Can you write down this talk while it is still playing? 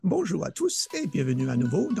Bonjour à tous et bienvenue à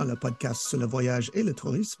nouveau dans le podcast sur le voyage et le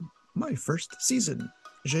tourisme, My First Season.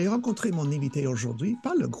 J'ai rencontré mon invité aujourd'hui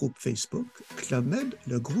par le groupe Facebook Club Med,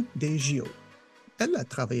 le groupe des JO. Elle a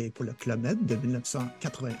travaillé pour le Club Med de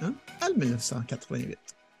 1981 à 1988.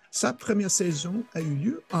 Sa première saison a eu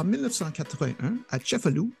lieu en 1981 à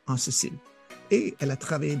Cefalù, en Sicile. Et elle a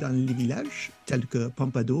travaillé dans les villages tels que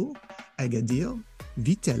Pompadour, Agadir,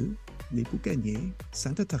 Vittel, les Boucaniers,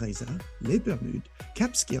 Santa Teresa, les Bermudes,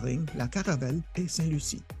 Cap Skirring, la Caravelle et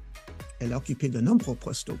Saint-Lucie. Elle a occupé de nombreux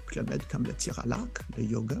postes au Club Med comme le tir à l'arc, le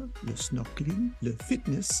yoga, le snorkeling, le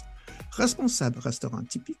fitness, responsable restaurant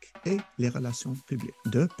typique et les relations publiques.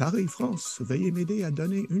 De Paris, France, veuillez m'aider à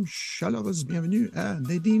donner une chaleureuse bienvenue à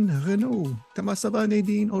Nadine Renaud. Comment ça va,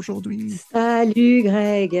 Nadine, aujourd'hui? Salut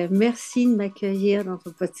Greg, merci de m'accueillir dans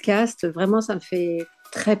ton podcast. Vraiment, ça me fait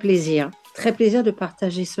très plaisir. Très plaisir de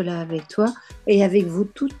partager cela avec toi et avec vous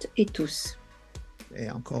toutes et tous. Et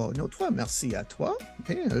encore une autre fois, merci à toi.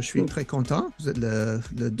 Et, je suis très content. Vous êtes le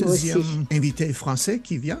Moi deuxième aussi. invité français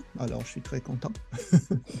qui vient, alors je suis très content.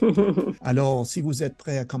 Alors, si vous êtes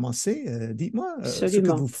prêt à commencer, dites-moi ce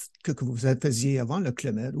Absolument. que vous faisiez avant le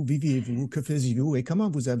Club Med. Où viviez-vous? Que faisiez-vous? Et comment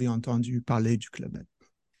vous avez entendu parler du Club Med?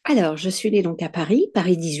 Alors, je suis née donc à Paris,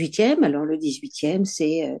 Paris 18e. Alors, le 18e,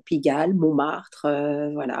 c'est Pigalle, Montmartre,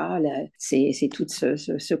 voilà, c'est tout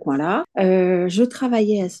ce coin-là. Je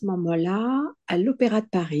travaillais à ce moment-là à l'Opéra de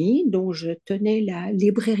Paris, dont je tenais la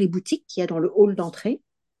librairie boutique qu'il y a dans le hall d'entrée,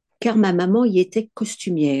 car ma maman y était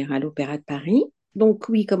costumière à l'Opéra de Paris. Donc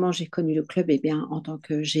oui, comment j'ai connu le club? Eh bien, en tant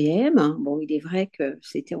que GM, hein. Bon, il est vrai que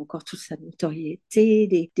c'était encore toute sa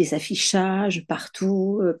notoriété, des affichages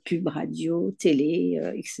partout, pub radio, télé,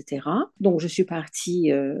 etc. Donc je suis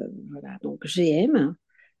partie, voilà, donc GM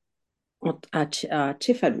à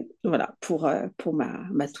Cefalù, voilà, pour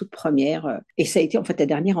ma toute première. Et ça a été en fait la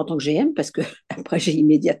dernière en tant que GM parce que après j'ai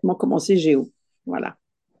immédiatement commencé Géo. Voilà.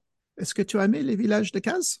 Est-ce que tu as aimé les villages de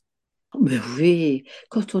Cazes? Mais oui,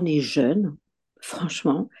 quand on est jeune,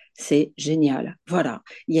 franchement, c'est génial. Voilà,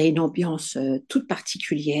 il y a une ambiance toute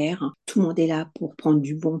particulière. Tout le monde est là pour prendre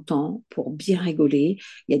du bon temps, pour bien rigoler.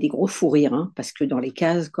 Il y a des gros fous rires, hein, parce que dans les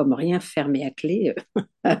cases, comme rien fermé à clé,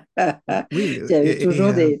 Oui, il y avait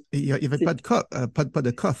toujours des... il n'y avait pas de, pas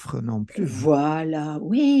de coffre non plus, hein. Voilà,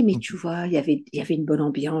 oui, mais tu vois, il y avait une bonne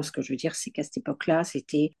ambiance. Que je veux dire, c'est qu'à cette époque-là,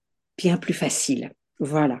 c'était bien plus facile.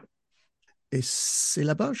 Voilà. Et c'est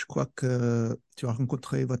là-bas, je crois que tu as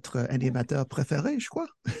rencontré votre animateur préféré, je crois.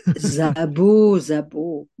 Zabo,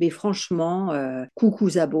 Zabo. Mais franchement, coucou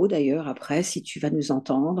Zabo d'ailleurs, après, si tu vas nous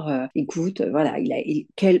entendre, écoute, voilà, mais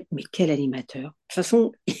quel animateur. De toute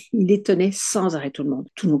façon, il étonnait sans arrêt tout le monde,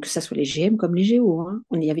 que ce soit les GM comme les GO, hein.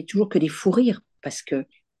 On n'y avait toujours que des fous rires, parce que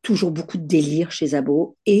toujours beaucoup de délire chez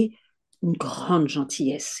Zabo et une grande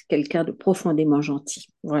gentillesse, quelqu'un de profondément gentil.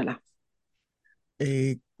 Voilà.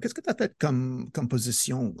 Et qu'est-ce que tu as fait comme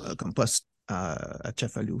position, comme poste à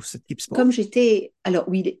Cefalù, cette type Comme sport? j'étais, alors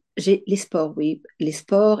oui, j'ai les sports, oui, les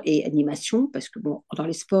sports et animation, parce que bon, dans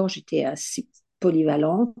les sports, j'étais assez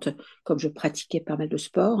polyvalente, comme je pratiquais pas mal de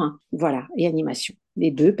sports, hein. Voilà, et animation,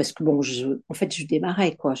 les deux, parce que bon, en fait, je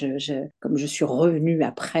démarrais, quoi, comme je suis revenue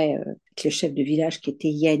après avec le chef de village qui était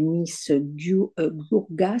Yanis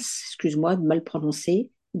Gourgas, excuse-moi de mal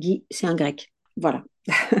prononcer, Guy, c'est un grec, voilà.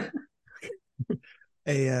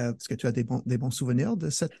 Et est-ce que tu as des bons souvenirs de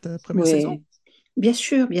cette première saison? Ouais, bien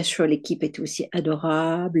sûr, l'équipe était aussi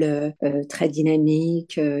adorable, très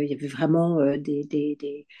dynamique. Il y avait vraiment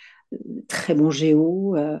des très bons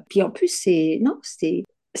géos. Puis en plus, non,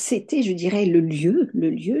 c'était, je dirais, le lieu. Le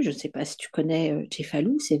lieu, je ne sais pas si tu connais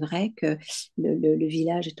Cefalù, c'est vrai que le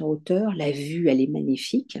village est en hauteur, la vue, elle est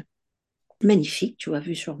magnifique. Magnifique, tu vois,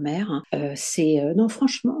 vue sur mer, hein. Non,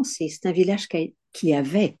 franchement, c'est un village qui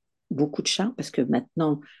avait beaucoup de charme parce que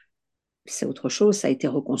maintenant, c'est autre chose, ça a été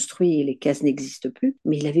reconstruit et les cases n'existent plus,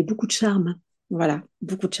 mais il avait beaucoup de charme. Voilà,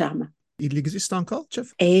 beaucoup de charme. Il existe encore,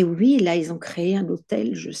 Chef? Et oui, là, ils ont créé un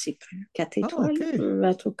hôtel, je sais plus, 4 Ah, étoiles, OK.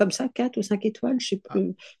 un truc comme ça, 4 ou 5 étoiles, je sais Ah,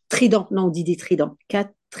 plus. Trident, non, on dit des tridents. 4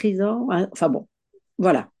 tridents, hein, enfin bon,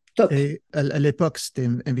 voilà, top. et à l'époque, c'était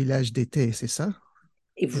un village d'été, c'est ça?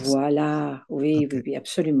 Et voilà, oui, oui, OK. oui,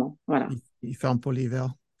 absolument. Voilà, Il ferme pour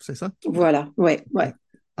l'hiver, c'est ça? voilà, ouais, OK. ouais.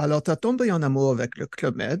 Alors, tu as tombé en amour avec le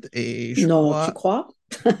Club Med et je Non, tu crois,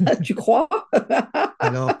 crois? Tu crois?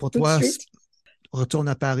 alors pour Tout de toi, suite. retourne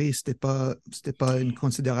à Paris, c'était pas une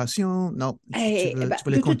considération. Non, tu Bah,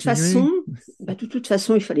 voulais continuer. de toute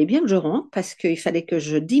façon, il fallait bien que je rentre parce qu'il fallait que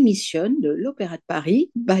je démissionne de l'Opéra de Paris.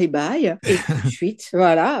 Bye bye. Et tout de suite,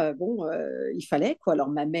 voilà, il fallait quoi. Alors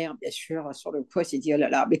ma mère, bien sûr, sur le coup, elle s'est dit, oh là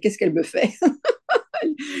là, mais qu'est-ce qu'elle me fait?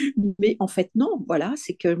 Mais en fait, non, voilà,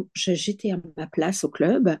 c'est que j'étais à ma place au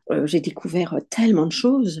club, j'ai découvert tellement de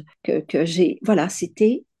choses que voilà,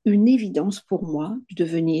 c'était une évidence pour moi de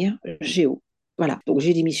devenir géo. Voilà, donc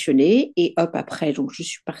j'ai démissionné et hop, après, donc je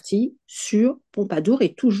suis partie sur Pompadour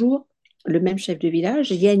et toujours le même chef de village,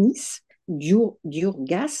 Yanis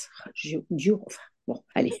Durgas. Enfin, bon,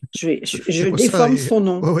 allez, C'est je pour ça, déforme son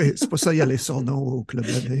nom. c'est pour ça qu'il y a les surnoms au Club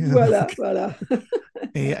Med. Voilà, voilà.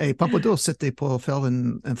 Et Pompadour, c'était pour faire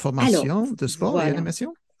une Alors, formation de sport et voilà.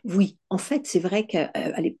 animation? Oui, en fait, c'est vrai qu'à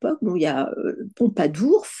l'époque, bon, il y a,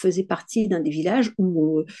 Pompadour faisait partie d'un des villages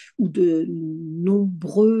où de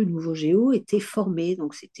nombreux nouveaux géos étaient formés.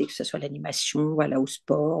 Donc, c'était que ce soit l'animation, voilà, au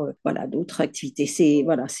sport, voilà, d'autres activités.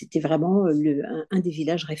 Voilà, c'était vraiment un des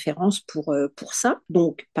villages références pour ça.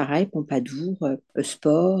 Donc, pareil, Pompadour,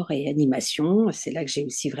 sport et animation, c'est là que j'ai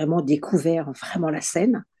aussi vraiment découvert vraiment la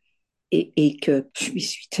scène et que je m'y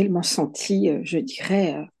suis tellement sentie, je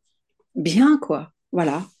dirais, bien, quoi.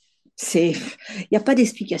 Voilà. Il n'y a pas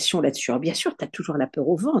d'explication là-dessus. Alors, bien sûr, tu as toujours la peur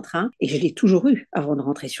au ventre, hein, et je l'ai toujours eu avant de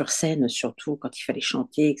rentrer sur scène, surtout quand il fallait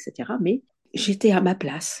chanter, etc. Mais j'étais à ma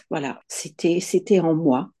place. Voilà. C'était en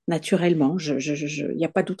moi, naturellement. Il n'y a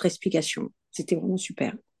pas d'autre explication. C'était vraiment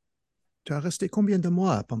super. Tu as resté combien de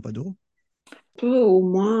mois à Pompadour? Au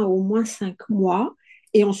moins 5 mois.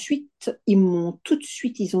 Et ensuite, tout de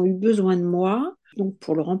suite, ils ont eu besoin de moi. Donc,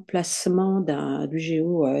 pour le remplacement du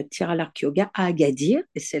géo tir à l'arc yoga à Agadir.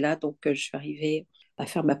 Et c'est là donc que je suis arrivée à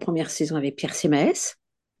faire ma première saison avec Pierre Sémaès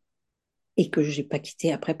et que je n'ai pas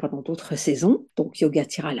quitté après pendant d'autres saisons. Donc, yoga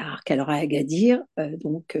tir à l'arc. Alors, à Agadir,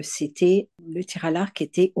 c'était le tir à l'arc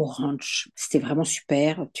était au ranch. C'était vraiment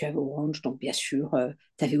super. Tu avais au ranch, donc bien sûr,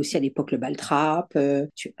 tu avais aussi à l'époque le ball trap,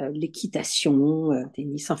 l'équitation,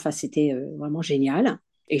 tennis. Enfin, c'était vraiment génial.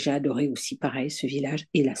 Et j'ai adoré aussi, pareil, ce village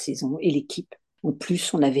et la saison et l'équipe. En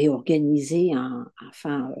plus, on avait organisé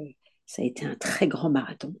ça a été un très grand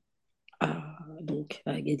marathon donc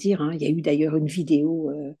à Agadir, hein. Il y a eu d'ailleurs une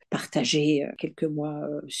vidéo partagée quelques mois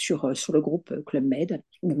sur le groupe Club Med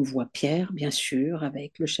où on voit Pierre, bien sûr,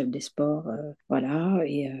 avec le chef des sports, voilà.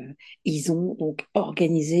 Et ils ont donc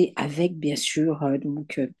organisé avec, bien sûr,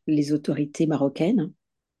 les autorités marocaines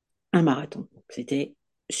un marathon. C'était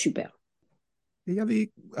super. Il y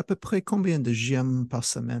avait à peu près combien de GM par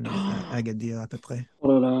semaine à Agadir, à peu près? Oh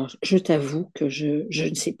là là, je t'avoue que je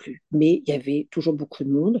ne sais plus, mais il y avait toujours beaucoup de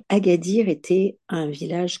monde. Agadir était un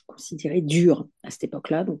village considéré dur à cette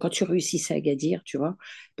époque-là. Donc, quand tu réussissais à Agadir, tu vois,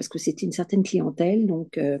 parce que c'était une certaine clientèle,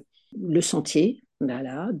 donc le sentier,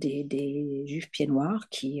 voilà, des juifs pieds noirs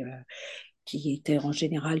qui étaient en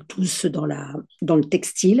général tous dans le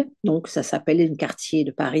textile. Donc, ça s'appelait un quartier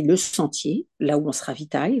de Paris, le Sentier, là où on se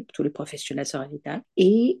ravitaille, tous les professionnels se ravitaillent.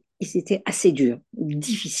 Et c'était assez dur,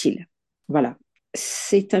 difficile. Voilà.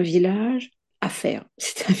 C'est un village à faire.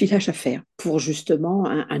 C'est un village à faire pour justement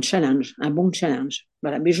un challenge, un bon challenge.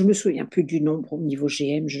 Voilà. Mais je me souviens plus du nombre au niveau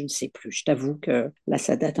GM, je ne sais plus. Je t'avoue que là,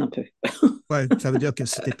 ça date un peu. Ouais, ça veut dire que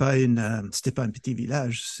c'était pas un petit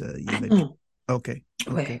village. Il y Ah avait. non. OK,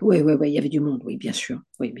 OK. Ouais, ouais, ouais, ouais, il y avait du monde, oui, bien sûr.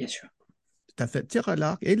 Oui, bien sûr. Tu as fait tir à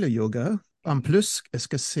l'arc et le yoga. En plus, est-ce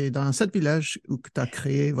que c'est dans ce village où tu as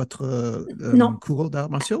créé votre Non, cours d'arts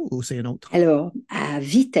martiaux ou c'est un autre? alors, à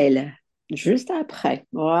Vittel, juste après,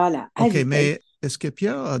 voilà, à OK, Vittel. mais est-ce que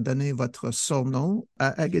Pierre a donné votre surnom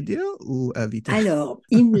à Agadir ou à Vita? Alors,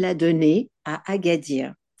 il me l'a donné à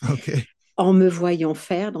Agadir OK. en me voyant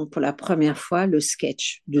faire, donc pour la première fois, le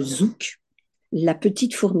sketch de Zouk, la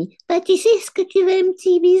petite fourmi. Bah, tu sais ce que tu veux, un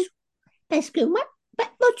petit bisou? Parce que moi, bah,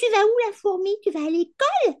 bon, tu vas où la fourmi? Tu vas à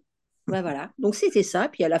l'école? Ouais, voilà. Donc, c'était ça.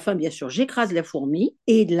 Puis à la fin, bien sûr, j'écrase la fourmi.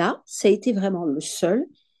 Et là, ça a été vraiment le seul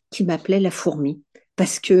qui m'appelait la fourmi.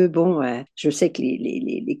 Parce que, bon, je sais que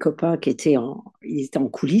les copains ils étaient en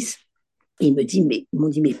coulisses. Et ils m'ont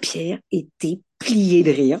dit, mais Pierre était plié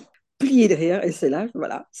de rire. Et c'est là,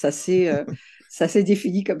 voilà, ça s'est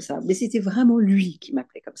défini comme ça. Mais c'était vraiment lui qui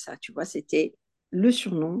m'appelait comme ça, tu vois. C'était le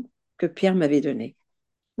surnom que Pierre m'avait donné.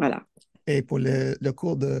 Voilà, Et pour le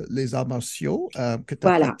cours de les arts martiaux que tu as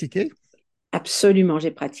voilà, pratiqué? absolument.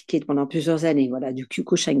 J'ai pratiqué pendant plusieurs années, voilà, du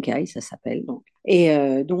Kyokushinkai, ça s'appelle donc. Et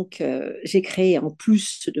j'ai créé en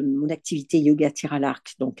plus de mon activité yoga tir à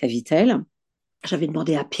l'arc, donc à Vittel, j'avais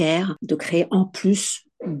demandé à Pierre de créer en plus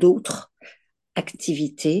d'autres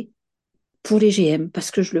activités pour les GM parce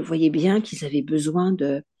que je le voyais bien qu'ils avaient besoin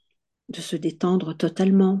de se détendre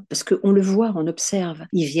totalement. Parce qu'on le voit, on observe.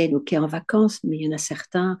 Ils viennent, OK, en vacances, mais il y en a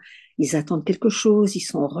certains, ils attendent quelque chose, ils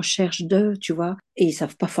sont en recherche d'eux, tu vois, et ils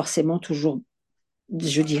savent pas forcément toujours,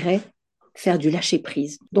 je dirais, faire du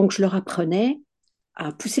lâcher-prise. Donc, je leur apprenais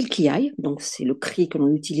à pousser le kiai, donc c'est le cri que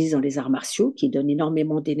l'on utilise dans les arts martiaux, qui donne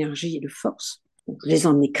énormément d'énergie et de force. Donc, je les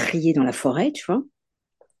emmenais crier dans la forêt, tu vois.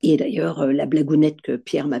 Et d'ailleurs, la blagounette que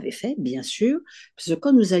Pierre m'avait fait, bien sûr, parce que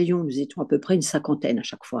quand nous allions, nous étions à peu près une cinquantaine à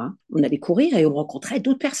chaque fois, hein, on allait courir et on rencontrait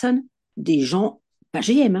d'autres personnes, des gens, pas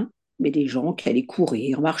GM, hein, mais des gens qui allaient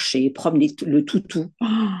courir, marcher, promener le toutou. Oh,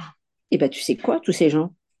 et ben, tu sais quoi, tous ces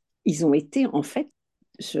gens, ils ont été en fait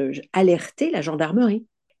alerter la gendarmerie.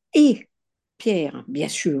 Et Pierre, bien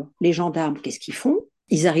sûr, les gendarmes, qu'est-ce qu'ils font?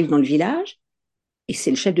 Ils arrivent dans le village et c'est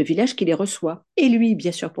le chef de village qui les reçoit. Et lui,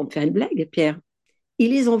 bien sûr, pour me faire une blague, Pierre,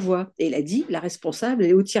 il les envoie. Et il a dit, la responsable,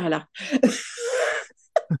 elle est au tir à l'arc.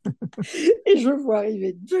 Et je vois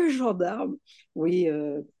arriver deux gendarmes. Oui,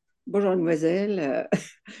 bonjour mademoiselle,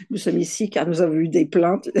 nous sommes ici car nous avons eu des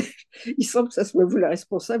plaintes. Il semble que ça soit vous la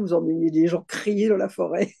responsable, vous emmenez des gens crier dans la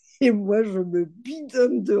forêt. Et moi, je me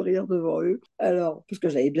bidonne de rire devant eux. Alors, parce que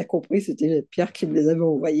j'avais bien compris, c'était Pierre qui me les avait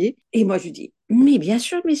envoyés. Et moi, je lui dis, mais bien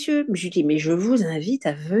sûr, messieurs. Je lui dis, mais je vous invite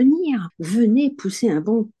à venir. Venez pousser un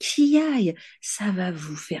bon kiaï. Ça va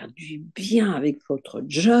vous faire du bien avec votre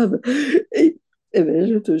job. Et, et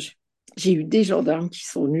ben, j'ai eu des gendarmes qui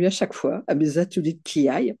sont venus à chaque fois à mes ateliers de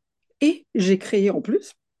kiaï. Et j'ai créé en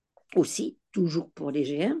plus aussi, toujours pour les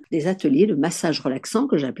GR, des ateliers de massage relaxant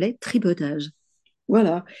que j'appelais tripotage.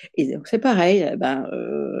 Voilà. Et donc c'est pareil, Et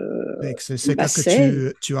que il c'est quand que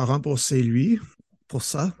massait. tu as remboursé lui pour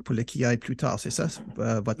ça, pour le qui aille plus tard, c'est ça?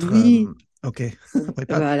 Votre. Oui, OK. Ouais,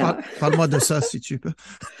 voilà. parle-moi de ça si tu peux.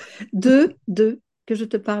 Que je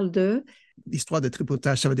te parle de. L'histoire de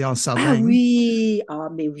tripotage, ça veut dire en Ah Sardaigne. oui, ah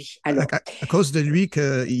mais oui. Alors, À cause de lui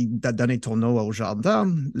qu'il t'a donné ton eau au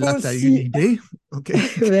jardin, là, tu as eu aussi, l'idée. OK.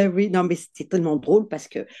 ben oui, non, mais c'était tellement drôle parce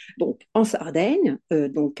que, donc, en Sardaigne,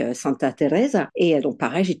 Santa Teresa, et donc,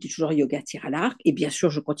 pareil, j'étais toujours yoga tir à l'arc, et bien sûr,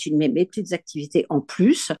 je continuais mes petites activités en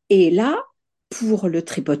plus. Et là, pour le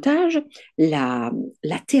tripotage, la,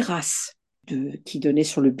 la terrasse qui donnait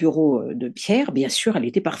sur le bureau de Pierre, bien sûr, elle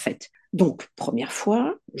était parfaite. Donc, première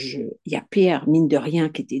fois, il y a Pierre, mine de rien,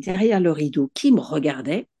 qui était derrière le rideau, qui me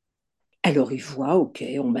regardait. Alors, il voit, ok,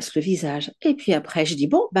 on masse le visage. Et puis après, je dis,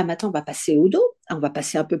 bon, bah maintenant, on va passer au dos. On va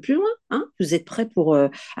passer un peu plus loin. Hein. Vous êtes prêts pour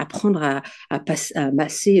apprendre à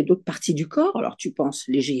masser d'autres parties du corps? Alors, tu penses,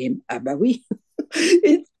 les GM? Ah bah oui.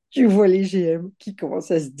 Et tu vois les GM qui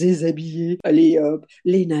commencent à se déshabiller. Allez, hop,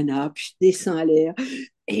 les nanas, puis des seins à l'air.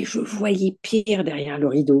 Et je voyais Pierre derrière le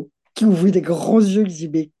rideau, qui ouvrait des grands yeux, qui dit,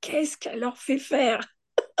 mais qu'est-ce qu'elle leur fait faire?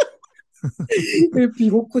 Et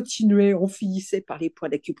puis on continuait, on finissait par les points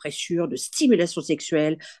d'acupressure, de stimulation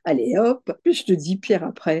sexuelle. Allez hop, puis je te dis, Pierre,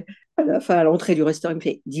 après, à la fin, à l'entrée du restaurant, il me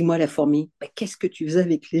fait, dis-moi la fourmi, bah, qu'est-ce que tu faisais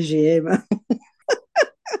avec les GM?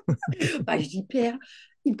 Bah, je dis, Pierre,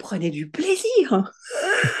 il prenait du plaisir.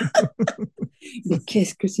 Mais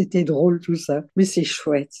qu'est-ce que c'était drôle tout ça. Mais c'est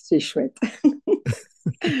chouette, c'est chouette.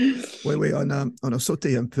 Oui, oui, on a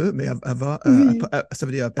sauté un peu, mais avant, Oui. ça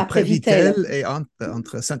veut dire Après après Vitel, Vitel et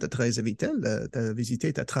entre Sainte-Thérèse et Vitel, tu as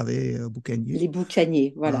visité, tu as travaillé au Boucanier les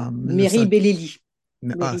boucaniers, en voilà. Mairie 1900. Bellély.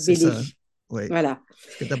 Ah, Mairie c'est ça. Bellély. Oui. Voilà.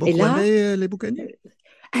 Est-ce que tu as Et beaucoup là, aimé les Boucaniers?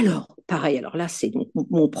 alors, pareil, alors là, c'est donc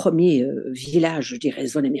mon premier village, je dirais,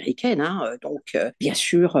 zone américaine. Hein, bien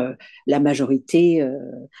sûr, la majorité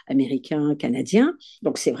américain, canadien.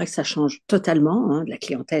 Donc, c'est vrai que ça change totalement hein, de la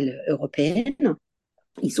clientèle européenne.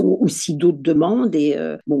 Ils ont aussi d'autres demandes et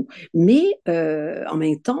bon, mais en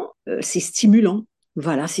même temps, c'est stimulant.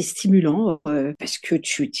 Voilà, c'est stimulant parce que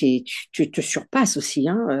tu te surpasses aussi,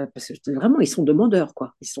 hein, parce que vraiment, ils sont demandeurs,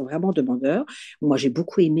 quoi. Ils sont vraiment demandeurs. Moi, j'ai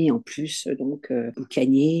beaucoup aimé en plus,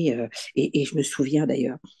 Boucanier, et je me souviens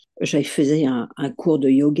d'ailleurs, j'avais fait un cours de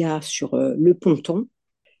yoga sur le ponton,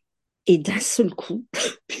 et d'un seul coup,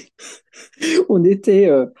 on était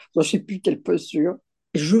dans je sais plus quelle posture,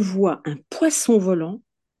 je vois un poisson volant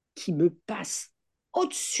qui me passe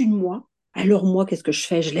au-dessus de moi. Alors moi, qu'est-ce que je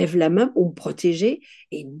fais? Je lève la main pour me protéger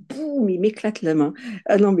et boum, il m'éclate la main.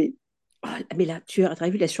 Ah non, mais là, tu as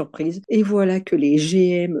vu la surprise. Et voilà que les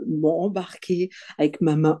GM m'ont embarqué avec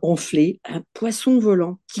ma main enflée, un poisson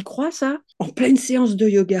volant. Qui croit ça? En pleine séance de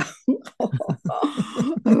yoga.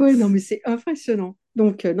 Ah ouais, non, mais c'est impressionnant.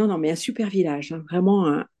 Donc, non, non, mais un super village, hein. Vraiment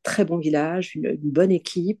un très bon village, une bonne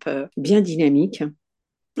équipe, bien dynamique.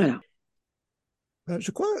 Voilà.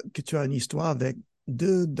 Je crois que tu as une histoire avec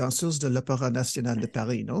deux danseuses de l'Opéra national de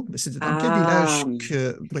Paris, non? Mais c'est dans quel Ah, village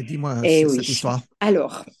que... Ouais, dis-moi eh cette oui. histoire.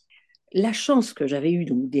 Alors, la chance que j'avais eue,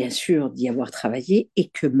 donc bien sûr, d'y avoir travaillé et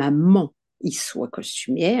que maman y soit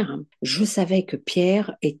costumière, je savais que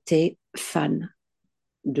Pierre était fan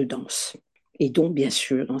de danse et donc bien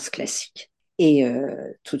sûr danse classique. Et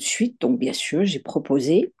tout de suite, donc bien sûr, j'ai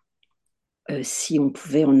proposé si on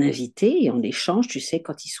pouvait en inviter et en échange, tu sais,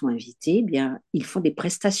 quand ils sont invités, eh bien ils font des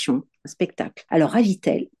prestations, un spectacle. Alors à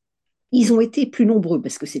Vitel, Ils ont été plus nombreux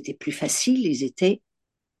parce que c'était plus facile.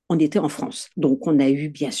 On était en France. Donc, on a eu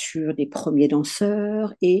bien sûr des premiers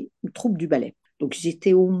danseurs et une troupe du ballet. Donc, ils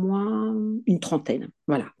étaient au moins une trentaine.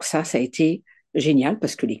 Voilà. Ça a été génial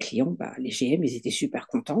parce que les clients, bah, les GM, ils étaient super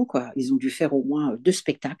contents, quoi. Ils ont dû faire au moins deux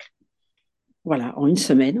spectacles. Voilà, en une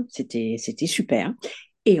semaine. C'était super.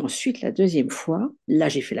 Et ensuite, la deuxième fois, là,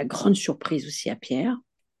 j'ai fait la grande surprise aussi à Pierre.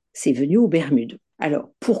 C'est venu aux Bermudes.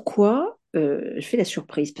 Alors, pourquoi je fais la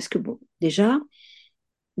surprise? Parce que, bon, déjà,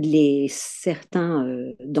 certains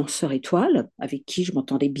danseurs étoiles avec qui je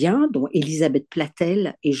m'entendais bien, dont Elisabeth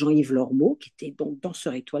Platel et Jean-Yves Lormeau, qui étaient donc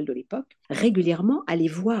danseurs étoiles de l'époque, régulièrement allaient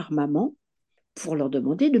voir maman pour leur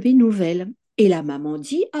demander de mes nouvelles. Et la maman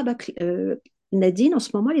dit, ah bah Nadine, en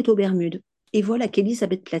ce moment, elle est aux Bermudes. Et voilà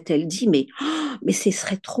qu'Elisabeth Platel dit, mais ce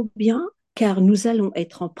serait trop bien, car nous allons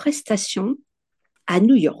être en prestation à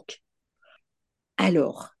New York.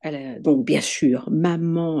 Alors, donc bien sûr,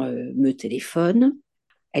 maman me téléphone,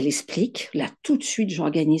 elle explique, là tout de suite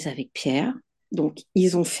j'organise avec Pierre. Donc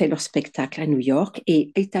ils ont fait leur spectacle à New York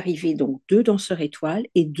et est arrivé donc deux danseurs étoiles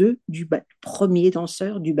et deux premiers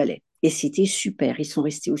danseurs du ballet. Et c'était super, ils sont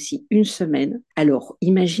restés aussi une semaine. Alors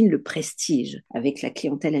imagine le prestige avec la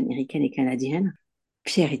clientèle américaine et canadienne.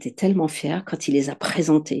 Pierre était tellement fier quand il les a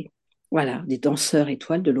présentés. Voilà, des danseurs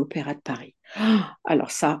étoiles de l'Opéra de Paris.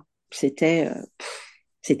 Alors ça, c'était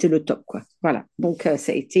c'était le top, quoi. Voilà. Donc,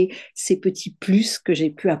 ça a été ces petits plus que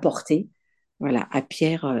j'ai pu apporter, voilà, à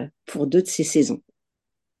Pierre pour deux de ces saisons.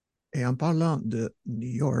 Et en parlant de New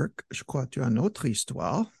York, je crois que tu as une autre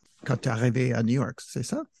histoire quand tu es arrivé à New York, c'est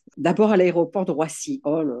ça? D'abord à l'aéroport de Roissy.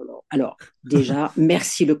 Oh là là. Alors, déjà,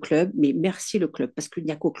 merci le club, mais merci le club, parce qu'il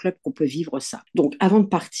n'y a qu'au club qu'on peut vivre ça. Donc, avant de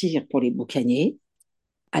partir pour les boucaniers,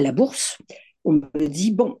 à la bourse, on me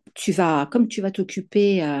dit, bon, comme tu vas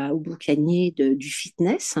t'occuper au boucanier du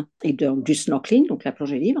fitness et du snorkeling, donc la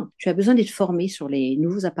plongée libre, tu as besoin d'être formé sur les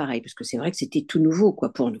nouveaux appareils, parce que c'est vrai que c'était tout nouveau,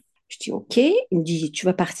 quoi, pour nous. Je dis, OK. Il me dit, tu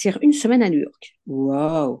vas partir une semaine à New York.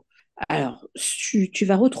 Waouh! Alors, tu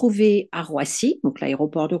vas retrouver à Roissy, donc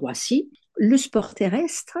l'aéroport de Roissy, le sport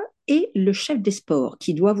terrestre et le chef des sports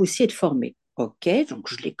qui doivent aussi être formés. OK, donc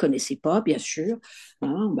je ne les connaissais pas, bien sûr.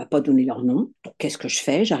 Hein, on ne m'a pas donné leur nom. Donc, qu'est-ce que je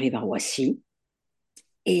fais? J'arrive à Roissy.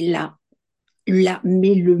 Et là,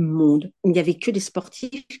 mais le monde, il n'y avait que des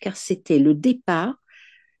sportifs car c'était le départ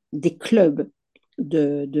des clubs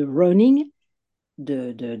de running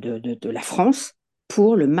de la France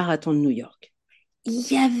pour le marathon de New York.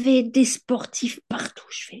 Il y avait des sportifs partout.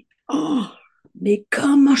 Je fais, oh, mais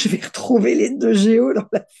comment je vais retrouver les deux géos dans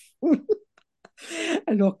la foule?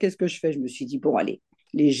 Alors, qu'est-ce que je fais? Je me suis dit, bon, allez,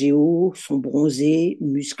 les géos sont bronzés,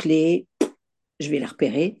 musclés, je vais les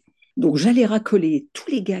repérer. Donc, j'allais racoler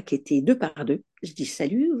tous les gars qui étaient deux par deux. Je dis,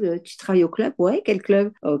 salut, tu travailles au club? Ouais, quel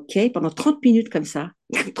club? OK, pendant 30 minutes comme ça.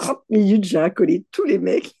 30 minutes, j'ai racolé tous les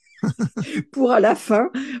mecs pour à la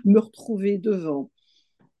fin me retrouver devant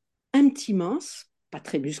un petit mince, pas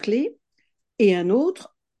très musclé, et un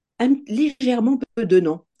autre légèrement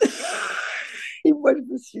bedonnant. Et moi, je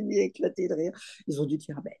me suis mis à éclater de rire. Ils ont dû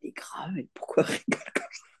dire, ah ben, elle est grave, pourquoi elle rigole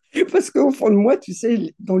comme ça? Parce qu'au fond de moi, tu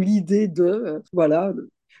sais, dans l'idée de, voilà,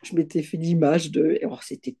 je m'étais fait l'image de, oh,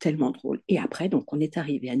 c'était tellement drôle. Et après, donc, on est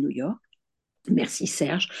arrivé à New York. Merci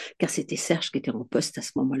Serge, car c'était Serge qui était en poste à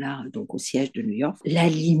ce moment-là, donc au siège de New York. La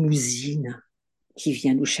limousine qui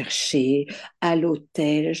vient nous chercher à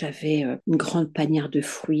l'hôtel. J'avais une grande panière de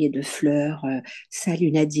fruits et de fleurs.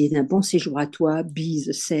 Salut Nadine, un bon séjour à toi.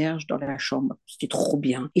 Bise Serge dans la chambre. C'était trop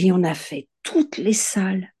bien. Et on a fait toutes les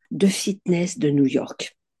salles de fitness de New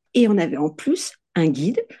York. Et on avait en plus un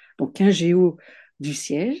guide, donc un géo du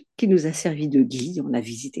siège, qui nous a servi de guide. On a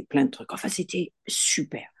visité plein de trucs. Enfin, c'était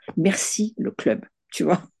super. Merci le club, tu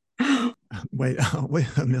vois. Oui, oui,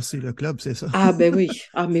 merci le club, c'est ça. Ah ben oui,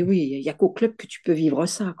 ah mais oui, il n'y a qu'au club que tu peux vivre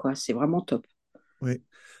ça, quoi. C'est vraiment top. Oui.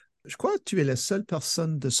 Je crois que tu es la seule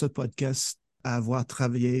personne de ce podcast à avoir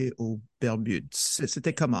travaillé au Bermudes.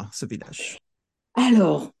 C'était comment, ce village?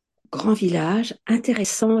 Alors, grand village,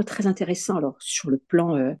 intéressant, très intéressant. Alors, sur le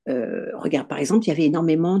plan, regarde, par exemple, il y avait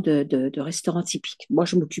énormément de restaurants typiques. Moi,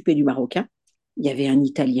 je m'occupais du marocain. Il y avait un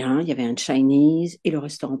italien, il y avait un Chinese et le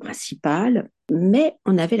restaurant principal. Mais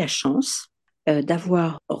on avait la chance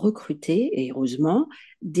d'avoir recruté, et heureusement,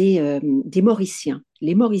 des Mauriciens.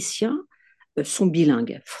 Les Mauriciens sont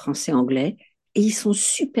bilingues, français-anglais, et ils sont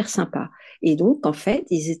super sympas. Et donc, en fait,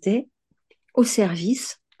 ils étaient au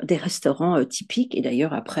service des restaurants typiques. Et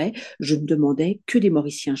d'ailleurs, après, je ne demandais que des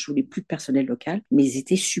Mauriciens. Je voulais plus de personnel local, mais ils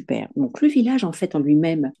étaient super. Donc, le village, en fait, en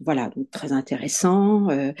lui-même, voilà, donc très intéressant,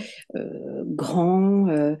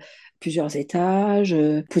 grand, plusieurs étages,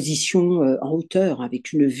 position en hauteur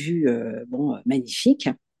avec une vue bon, magnifique.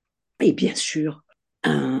 Et bien sûr,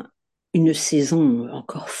 un- une saison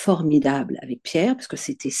encore formidable avec Pierre, parce que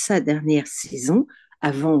c'était sa dernière saison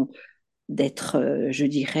avant d'être, je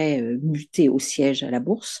dirais, muté au siège à la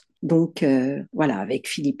bourse. Donc voilà, avec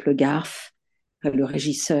Philippe Le Garf, le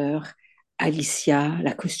régisseur, Alicia,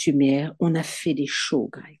 la costumière, on a fait des shows,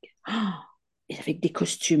 Greg. Oh, et avec des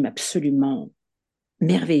costumes absolument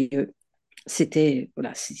merveilleux. C'était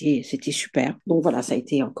voilà, c'était super. Donc voilà, ça a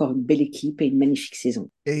été encore une belle équipe et une magnifique saison.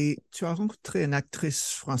 Et tu as rencontré une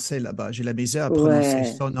actrice française là-bas. J'ai la misère à prononcer Ouais,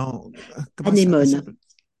 son nom. Comment ça elle Anémone. s'appelle?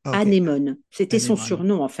 Ah, OK. Anémone, c'était son Anémone.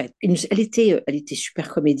 surnom en fait. Elle était super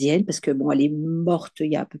comédienne parce que bon, elle est morte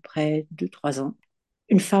il y a à peu près 2, 3 ans.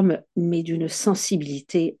 Une femme, mais d'une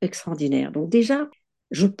sensibilité extraordinaire. Donc déjà,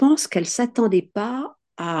 je pense qu'elle s'attendait pas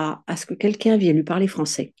à ce que quelqu'un vienne lui parler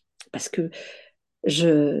français. Parce que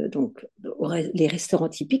donc, les restaurants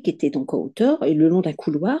typiques étaient donc en hauteur et le long d'un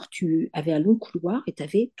couloir, tu avais un long couloir et tu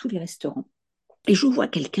avais tous les restaurants. Et je vois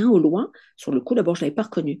quelqu'un au loin, sur le coup, d'abord, je ne l'avais pas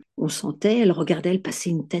reconnue. On sentait, elle regardait, elle passait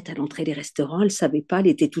une tête à l'entrée des restaurants, elle ne savait pas, elle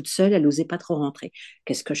était toute seule, elle n'osait pas trop rentrer.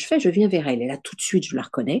 Qu'est-ce que je fais? Je viens vers elle. Et là, tout de suite, je la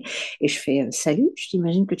reconnais et je fais salut, je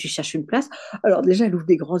t'imagine que tu cherches une place. Alors, déjà, elle ouvre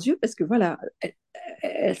des grands yeux parce que voilà,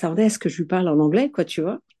 elle s'attendait à ce que je lui parle en anglais, quoi, tu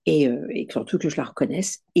vois. Et surtout que je la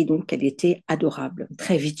reconnaisse. Et donc, elle était adorable.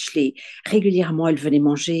 Très vite, régulièrement, elle venait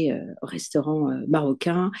manger au restaurant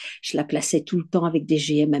marocain. Je la plaçais tout le temps avec des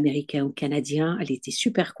GM américains ou canadiens. Elle était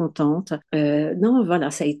super contente. Non, voilà,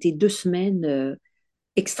 ça a été 2 semaines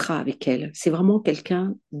extra avec elle. C'est vraiment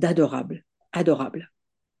quelqu'un d'adorable, adorable,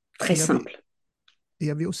 très Il y avait, simple. il y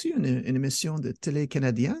avait aussi une émission de télé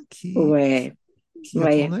canadien Ouais, qui a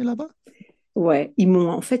ouais, tourné là-bas. ouais.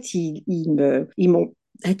 En fait, ils m'ont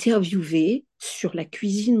interviewé sur la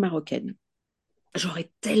cuisine marocaine.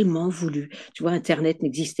 J'aurais tellement voulu, tu vois, Internet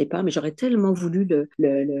n'existait pas, mais j'aurais tellement voulu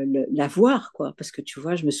la voir, quoi. Parce que tu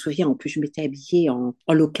vois, je me souviens, en plus, je m'étais habillée en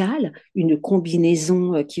local, une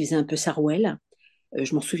combinaison qui faisait un peu sarouel.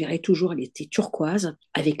 Je m'en souviendrai toujours, elle était turquoise,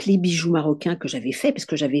 avec les bijoux marocains que j'avais fait, parce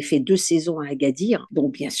que j'avais fait 2 saisons à Agadir,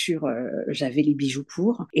 donc bien sûr, j'avais les bijoux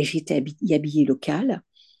pour, et j'étais habillée locale.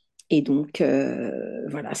 Et donc,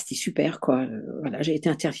 voilà, c'était super, quoi. Voilà, j'ai été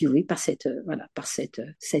interviewée par cette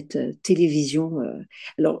télévision.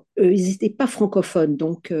 Alors, eux, ils n'étaient pas francophones,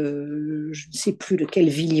 donc je ne sais plus de quelle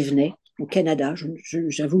ville ils venaient. Au Canada,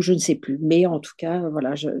 j'avoue que je ne sais plus. Mais en tout cas,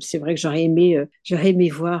 voilà, c'est vrai que j'aurais aimé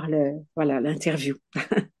voir voilà, l'interview.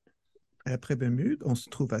 Après Bermude, on se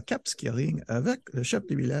trouve à Cap Skirring avec le chef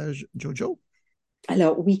du village, Jojo.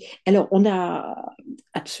 Alors, oui, alors on a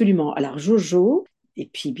absolument. Alors, Jojo, et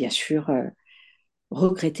puis bien sûr,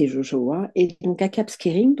 regretter Jojo, hein. Et donc à Cap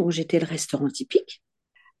Skirring, donc j'étais le restaurant typique.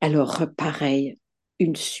 Alors, pareil,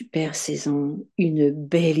 une super saison, une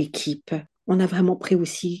belle équipe. On a vraiment pris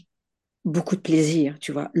aussi beaucoup de plaisir,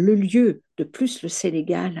 tu vois. Le lieu, de plus, le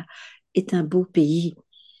Sénégal est un beau pays.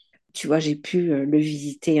 Tu vois, j'ai pu le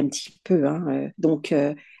visiter un petit peu, hein. Donc,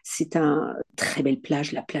 c'est un très belle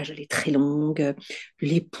plage. La plage, elle est très longue.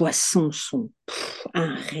 Les poissons sont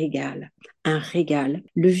un régal, un régal.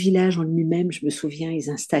 Le village en lui-même, je me souviens, ils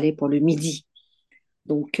installaient pour le midi.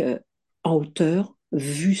 Donc, en hauteur,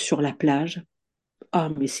 vue sur la plage. Ah,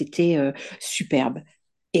 mais c'était superbe.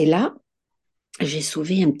 Et là, j'ai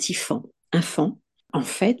sauvé un petit faon. Un faon, en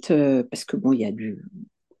fait, parce que bon, il y a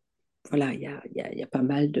voilà, il y a pas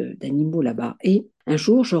mal d'animaux là-bas. Et un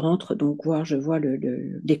jour, je rentre donc voir, je vois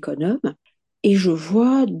l'économe et je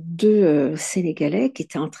vois 2 Sénégalais qui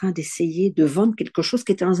étaient en train d'essayer de vendre quelque chose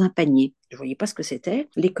qui était dans un panier. Je ne voyais pas ce que c'était.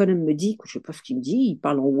 L'économe me dit, je ne sais pas ce qu'il me dit, il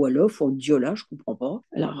parle en Wolof ou en Diola, je ne comprends pas.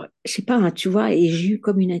 Alors, je sais pas, hein, tu vois, et j'ai eu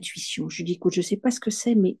comme une intuition. Je lui dis, écoute, je ne sais pas ce que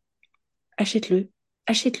c'est, mais achète-le.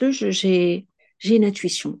 Achète-le, j'ai une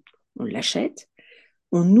intuition. On l'achète,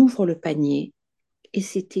 on ouvre le panier et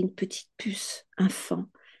c'était une petite puce, un faon.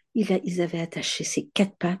 Ils avaient attaché ses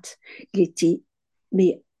 4 pattes. Il était,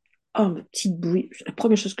 mais oh, ma petite bouille. La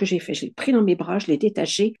première chose que j'ai fait, je l'ai pris dans mes bras, je l'ai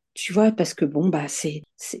détaché, tu vois, parce que bon, bah,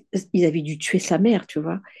 ils avaient dû tuer sa mère, tu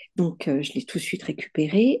vois. Donc, je l'ai tout de suite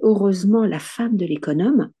récupéré. Heureusement, la femme de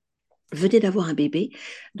l'économe venait d'avoir un bébé,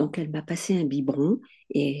 donc elle m'a passé un biberon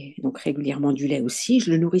et donc régulièrement du lait aussi.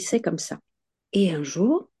 Je le nourrissais comme ça. Et un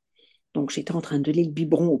jour, donc j'étais en train de donner le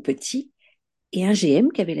biberon au petit et un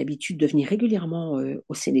GM qui avait l'habitude de venir régulièrement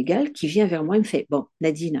au Sénégal, qui vient vers moi et me fait, bon,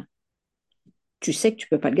 Nadine, tu sais que tu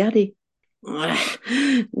peux pas le garder. Ah,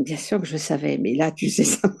 bien sûr que je savais, mais là, tu sais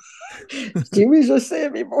ça. Je dis oui, je sais,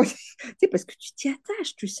 mais bon, c'est parce que tu t'y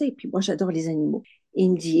attaches, tu sais. Et puis moi, j'adore les animaux. Et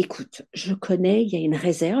il me dit, écoute, je connais, il y a une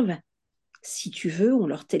réserve. Si tu veux, on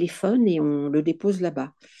leur téléphone et on le dépose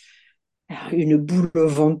là-bas. Alors, une boule au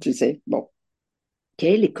ventre, tu sais. Bon, OK,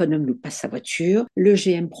 l'économe nous passe sa voiture, le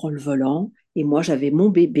GM prend le volant et moi, j'avais mon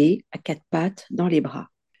bébé à quatre pattes dans les bras.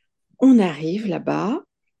 On arrive là-bas,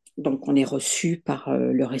 donc on est reçu par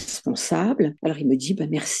le responsable. Alors il me dit bah,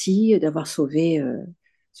 merci d'avoir sauvé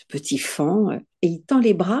ce petit fan et il tend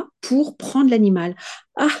les bras pour prendre l'animal.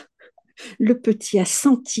 Ah, le petit a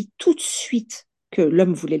senti tout de suite que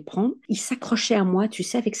l'homme voulait le prendre. Il s'accrochait à moi, tu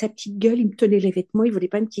sais, avec sa petite gueule, il me tenait les vêtements, il voulait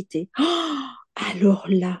pas me quitter. Oh, alors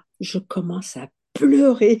là, je commence à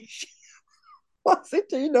pleurer. Oh,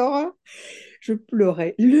 c'était une horreur. Je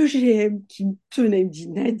pleurais. Le GM qui me tenait me dit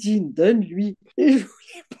Nadine, donne-lui. Et je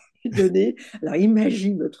voulais pas lui donner. Alors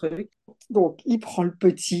imagine le truc. Donc il prend le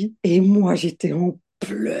petit et moi j'étais en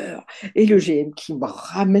pleurs. Et le GM qui me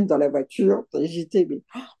ramène dans la voiture. J'étais, mais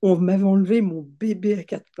on m'avait enlevé mon bébé à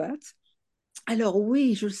quatre pattes. Alors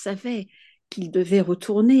oui, je le savais qu'il devait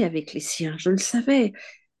retourner avec les siens. Je le savais.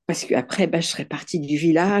 Parce qu'après, ben, je serais partie du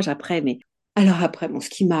village après. Mais alors après, bon, ce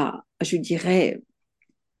qui m'a, je dirais,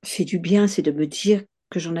 fait du bien, c'est de me dire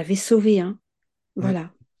que j'en avais sauvé un. Oui.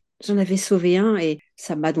 Voilà. J'en avais sauvé un et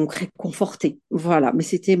ça m'a donc réconfortée. Voilà. Mais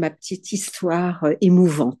c'était ma petite histoire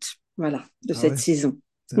émouvante. Voilà. De Ah cette ouais, saison.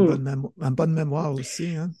 c'est Mm. une bonne mémoire aussi,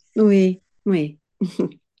 hein. Oui, oui.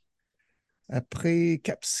 Après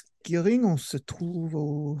Cap Skirring, on se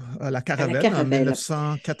trouve à la À la Caravelle en Caravelle.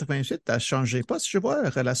 1988. Tu as changé poste, je vois,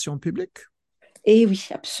 relations publiques. Et oui,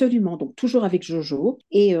 absolument. Donc, toujours avec Jojo.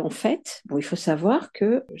 Et en fait, bon, il faut savoir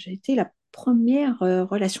que j'ai été la première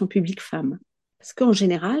relation publique femme. Parce qu'en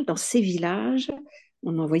général, dans ces villages,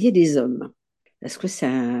 on envoyait des hommes. Parce que c'est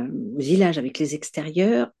un village avec les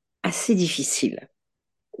extérieurs assez difficile.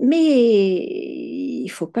 Mais il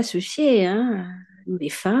faut pas se fier, hein. Nous, les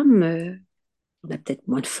femmes, on a peut-être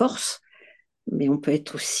moins de force, mais on peut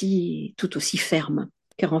être aussi tout aussi ferme.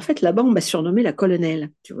 Car en fait, là-bas, on m'a surnommée la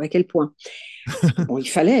colonelle. Tu vois à quel point. Bon, il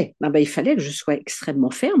fallait que je sois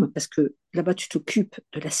extrêmement ferme parce que là-bas, tu t'occupes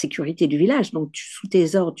de la sécurité du village. Donc, sous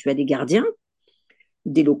tes ordres, tu as des gardiens,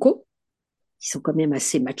 des locaux qui sont quand même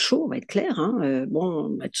assez machos, on va être clair. Hein, bon,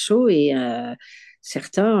 machos et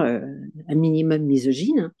certains, un minimum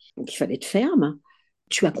misogynes. Donc, il fallait être ferme.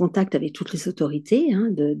 Tu as contact avec toutes les autorités. Hein,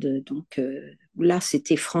 donc, là,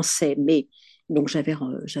 c'était français, mais donc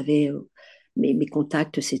j'avais mes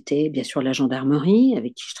contacts, c'était bien sûr la gendarmerie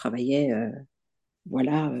avec qui je travaillais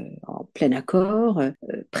voilà, en plein accord,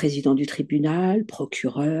 président du tribunal,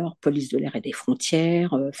 procureur, police de l'air et des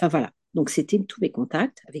frontières, enfin voilà. Donc c'était tous mes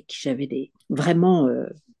contacts avec qui j'avais vraiment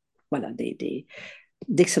voilà,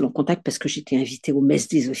 d'excellents contacts parce que j'étais invitée aux messes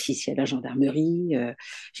des officiers à la gendarmerie,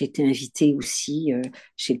 j'étais invitée aussi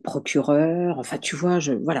chez le procureur, enfin tu vois,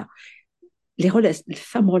 voilà. Les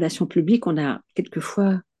femmes relations publiques, on a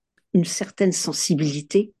quelquefois une certaine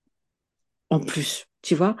sensibilité en plus.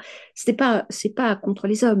 Tu vois, c'est pas contre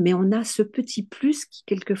les hommes, mais on a ce petit plus qui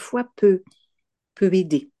quelquefois peut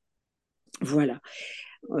aider. Voilà,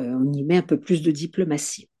 on y met un peu plus de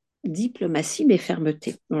diplomatie. Diplomatie, mais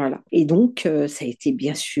fermeté. Voilà. Et donc, ça a été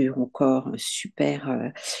bien sûr encore un super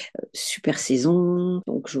saison.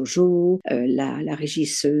 Donc, Jojo, la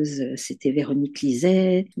régisseuse, c'était Véronique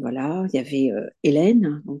Liset. Voilà, il y avait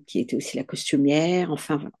Hélène, donc, qui était aussi la costumière.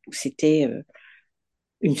 Enfin, voilà. C'était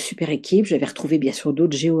une super équipe. J'avais retrouvé bien sûr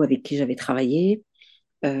d'autres géos avec qui j'avais travaillé.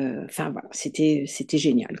 Enfin voilà, c'était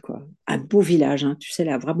génial quoi. Un beau village, hein. Tu sais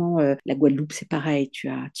là vraiment la Guadeloupe c'est pareil.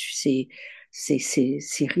 Tu sais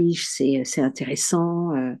c'est riche, c'est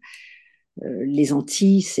intéressant. Les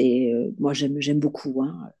Antilles c'est moi j'aime beaucoup.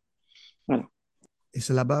 Hein. Voilà. Et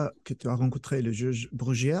c'est là-bas que tu as rencontré le juge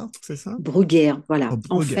Brugière, c'est ça? Bruguère, Oh, voilà.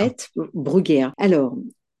 En Brugière. fait, Bruguère. Alors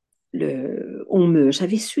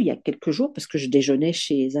j'avais su il y a quelques jours parce que je déjeunais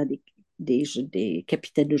chez un des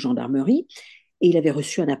capitaines de gendarmerie et il avait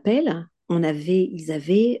reçu un appel. Ils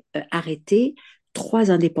avaient arrêté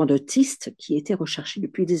trois indépendantistes qui étaient recherchés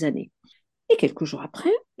depuis des années. Et quelques jours après,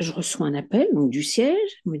 je reçois un appel donc, du siège.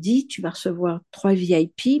 Il me dit, tu vas recevoir trois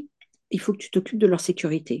VIP, il faut que tu t'occupes de leur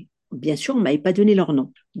sécurité. Bien sûr, on ne m'avait pas donné leur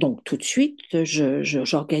nom. Donc tout de suite,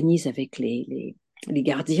 j'organise avec les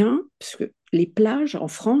gardiens, parce que les plages en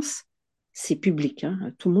France, c'est public,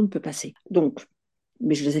 hein, tout le monde peut passer. Donc,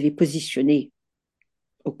 mais je les avais positionnés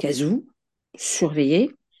au cas où,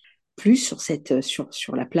 surveillés, plus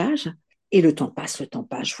sur la plage. Et le temps passe, le temps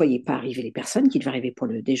passe. Je ne voyais pas arriver les personnes qui devaient arriver pour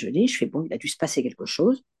le déjeuner. Je fais, bon, il a dû se passer quelque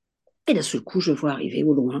chose. Et d'un seul coup, je vois arriver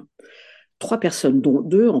au loin trois personnes, dont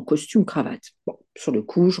deux en costume cravate. Bon, sur le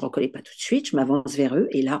coup, je ne reconnais pas tout de suite. Je m'avance vers eux.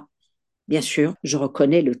 Et là, bien sûr, je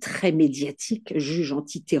reconnais le très médiatique juge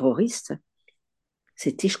antiterroriste.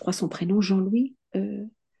 C'était, je crois, son prénom, Jean-Louis. Je ne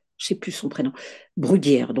sais plus son prénom.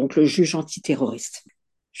 Bruguière, donc le juge antiterroriste.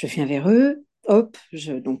 Je viens vers eux. hop,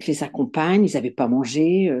 donc les accompagne, ils n'avaient pas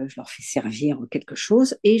mangé, je leur fais servir quelque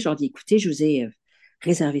chose et je leur dis, écoutez, je vous ai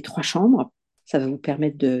réservé 3 chambres, ça va vous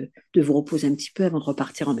permettre de vous reposer un petit peu avant de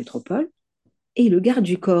repartir en métropole. Et le garde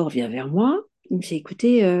du corps vient vers moi, il me dit,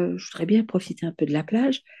 écoutez, je voudrais bien profiter un peu de la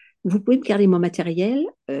plage, vous pouvez me garder mon matériel?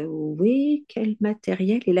 Oui, quel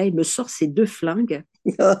matériel? Et là, il me sort ses 2 flingues.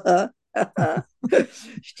 Je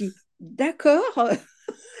dis, d'accord,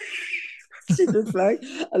 ces 2 flingues.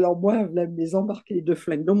 Alors moi, là, me les embarquer les 2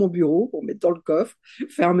 flingues dans mon bureau pour mettre dans le coffre,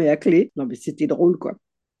 fermé à clé. Non, mais c'était drôle, quoi.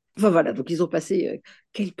 Enfin voilà, donc ils ont passé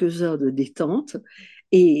quelques heures de détente.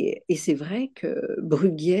 Et c'est vrai que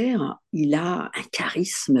Bruguière, il a un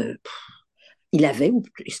charisme. Il avait, ou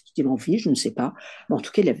est-ce qu'il en vit, je ne sais pas. Mais en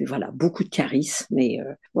tout cas, il avait voilà, beaucoup de charisme. Et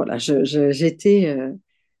voilà, j'étais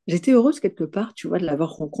heureuse quelque part, tu vois, de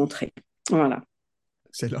l'avoir rencontré. Voilà.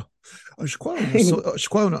 C'est là. Je crois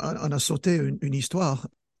on a sauté une histoire.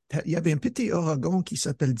 Il y avait un petit ouragan qui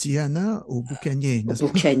s'appelle Diana au Boucanier, Au n'est-ce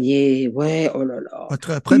pas? Boucanier, ouais, oh là là.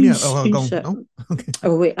 Votre Une, premier une ouragan, seule. non? OK.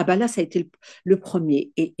 Ah ouais, ah bah là, ça a été le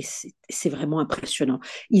premier et c'est vraiment impressionnant.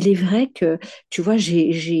 Il est vrai que, tu vois,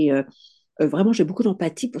 vraiment, j'ai beaucoup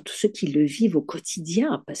d'empathie pour tous ceux qui le vivent au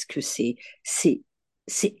quotidien parce que c'est, c'est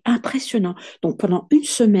impressionnant. Donc pendant une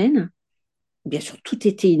semaine, bien sûr, tout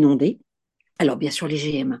était inondé. Alors bien sûr, les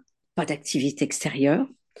GM, pas d'activité extérieure,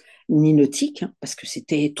 ni nautique, hein, parce que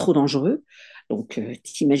c'était trop dangereux. Donc,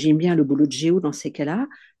 t'imagines bien le boulot de géo dans ces cas-là.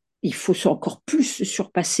 Il faut encore plus se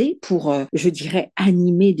surpasser pour, je dirais,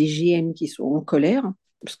 animer des GM qui sont en colère.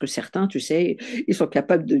 Parce que certains, tu sais, ils sont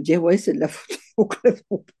capables de dire, ouais, c'est de la faute, donc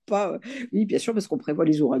on peut pas. Oui, bien sûr, parce qu'on prévoit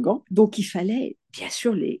les ouragans. Donc, il fallait, bien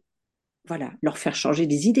sûr, voilà, leur faire changer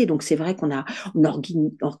des idées. Donc, c'est vrai on a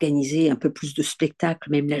organisé un peu plus de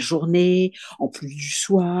spectacles, même la journée, en plus du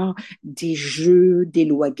soir, des jeux, des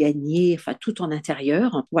lots à gagner, enfin, tout en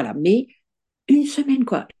intérieur. Voilà, mais une semaine,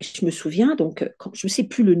 quoi. Je me souviens, donc, je ne sais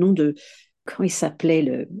plus le nom de, quand il s'appelait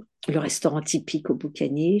le restaurant typique au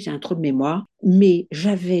Boucanier, j'ai un trou de mémoire, mais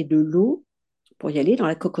j'avais de l'eau pour y aller dans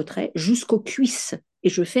la cocotteraie jusqu'aux cuisses. Et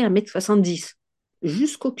je fais 1,70 m,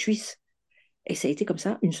 jusqu'aux cuisses. Et ça a été comme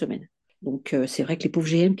ça une semaine. Donc, c'est vrai que les pauvres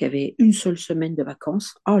GM qui avaient une seule semaine de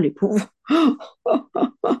vacances, oh, les pauvres.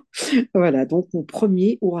 Voilà, donc mon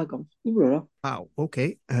premier ouragan. Ouh là là. Wow, OK.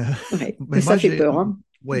 Ouais. Mais Ça moi, fait peur, hein.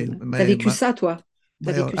 oui, T'as mais vécu ça, toi?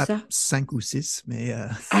 T'as vécu à ça? 5 ou 6, mais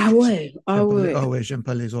Ah ouais, ah ouais. j'aime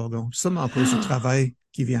pas les organs. Seulement à cause du travail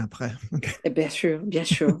qui vient après. OK. Bien sûr, bien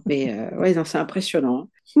sûr. Mais ouais, non, c'est impressionnant.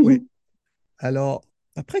 Oui. Alors,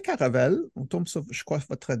 après Caravelle, on tombe sur, je crois,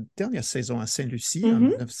 votre dernière saison à Saint-Lucie en Mhm.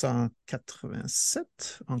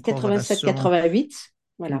 1987, encore relation 87-88,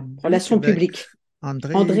 voilà. publique Relations avec publiques.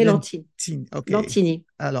 André André Lentini. Lentini. OK. Lentini.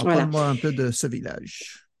 Alors, Voilà. parle-moi un peu de ce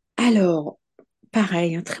village. Alors,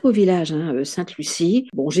 pareil, un très beau village, hein, Sainte-Lucie.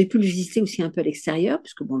 Bon, j'ai pu le visiter aussi un peu à l'extérieur,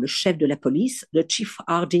 puisque bon, le chef de la police, le Chief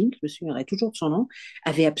Harding, je me souviendrai toujours de son nom,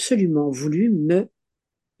 avait absolument voulu me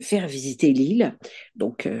faire visiter l'île.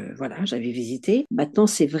 Donc voilà, j'avais visité. Maintenant,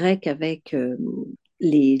 c'est vrai qu'avec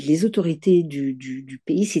les autorités du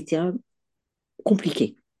pays, c'était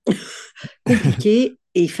compliqué. Compliqué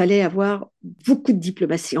et il fallait avoir beaucoup de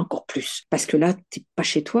diplomatie, encore plus. Parce que là, tu n'es pas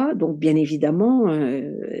chez toi, donc bien évidemment,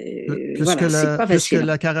 voilà, c'est pas Plus que facile.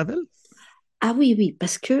 la Caravelle? Ah oui, oui,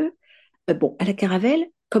 parce que, bon, à la Caravelle,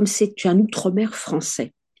 comme c'est un outre-mer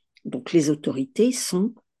français, donc les autorités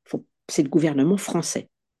c'est le gouvernement français.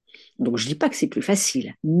 Donc je dis pas que c'est plus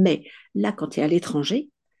facile, mais là, quand tu es à l'étranger,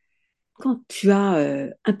 quand tu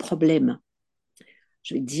as un problème,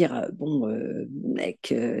 je vais te dire, bon,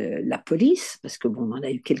 avec la police, parce que bon, on en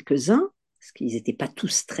a eu quelques-uns, parce qu'ils n'étaient pas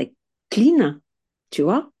tous très clean, tu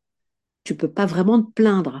vois, tu peux pas vraiment te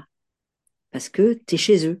plaindre, parce que tu es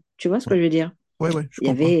chez eux, tu vois ce Oui, que je veux dire? oui, oui, je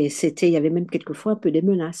comprends. Il y avait même quelquefois un peu des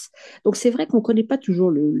menaces. Donc c'est vrai qu'on ne connaît pas toujours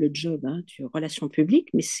le job hein, du relation publique,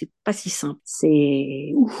 mais c'est pas si simple.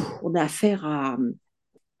 On a affaire à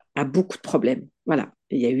beaucoup de problèmes. Voilà.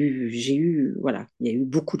 Voilà, il y a eu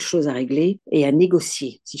beaucoup de choses à régler et à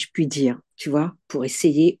négocier, si je puis dire, tu vois, pour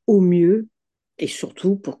essayer au mieux et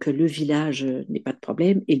surtout pour que le village n'ait pas de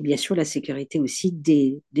problème et bien sûr la sécurité aussi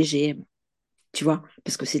des GM, tu vois,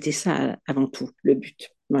 parce que c'était ça avant tout le but.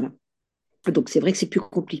 Voilà. Donc c'est vrai que c'est plus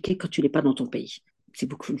compliqué quand tu n'es pas dans ton pays. C'est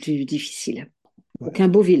beaucoup plus difficile. Donc Ouais. un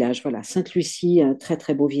beau village, voilà. Sainte-Lucie, un très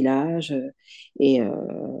très beau village. Et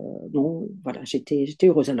non, voilà, j'étais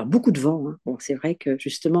heureuse. Alors beaucoup de vent. Hein. Bon, c'est vrai que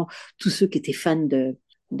justement, tous ceux qui étaient fans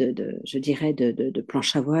je dirais, de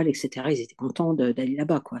planche à voile, etc., ils étaient contents d'aller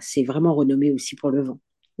là-bas, quoi. C'est vraiment renommé aussi pour le vent.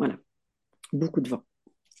 Voilà, beaucoup de vent.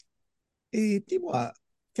 Et dis-moi,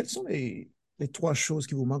 quelles sont les 3 choses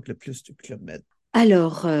qui vous manquent le plus du Club Med?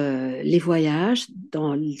 Alors, les voyages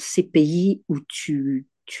dans ces pays où tu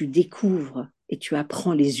découvres et tu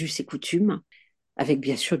apprends les us et coutumes, avec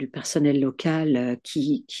bien sûr du personnel local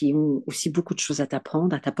qui ont aussi beaucoup de choses à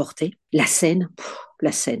t'apprendre, à t'apporter. La scène,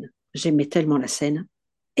 la scène, j'aimais tellement la scène.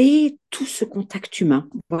 Et tout ce contact humain,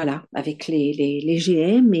 voilà, avec les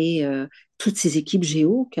GM et toutes ces équipes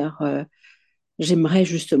géo, car j'aimerais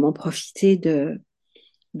justement profiter de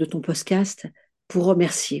ton podcast pour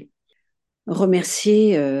remercier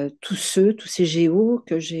tous ces géos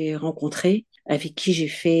que j'ai rencontrés, avec qui j'ai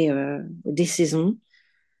fait des saisons,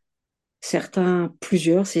 certains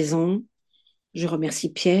plusieurs saisons. Je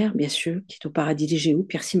remercie Pierre, bien sûr, qui est au paradis des géos,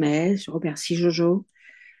 Pierre Simaël, je remercie Jojo,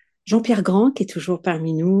 Jean-Pierre Grand, qui est toujours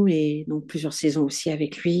parmi nous, et donc plusieurs saisons aussi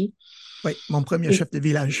avec lui. Oui, mon premier Et chef de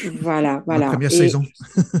village, voilà, ma voilà. première Et saison.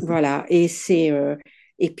 voilà. Et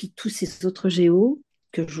puis tous ces autres géos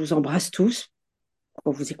que je vous embrasse tous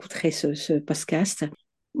quand vous écouterez ce podcast.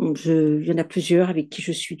 Il y en a plusieurs avec qui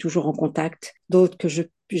je suis toujours en contact, d'autres que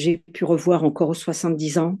j'ai pu revoir encore aux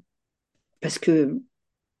 70 ans, parce que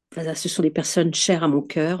voilà, ce sont des personnes chères à mon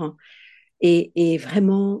cœur. Et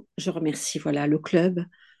vraiment, je remercie voilà, le club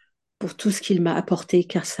pour tout ce qu'il m'a apporté,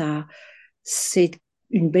 car ça, c'est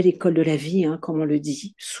une belle école de la vie, hein, comme on le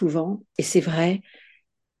dit souvent, et c'est vrai,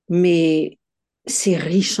 mais c'est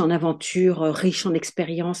riche en aventures, riche en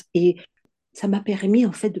expériences, et ça m'a permis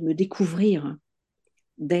en fait de me découvrir,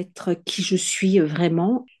 d'être qui je suis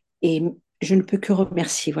vraiment, et je ne peux que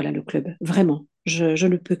remercier voilà le club, vraiment, je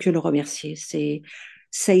ne peux que le remercier.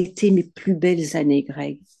 Ça a été mes plus belles années,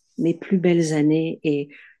 Greg, mes plus belles années, et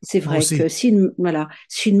c'est Moi vrai que aussi.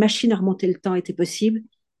 si une machine à remonter le temps était possible,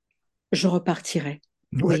 je repartirais.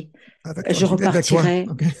 Oui, Oui, avec toi. je J'y vais avec toi. repartirais.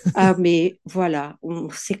 OK. Ah, mais voilà, on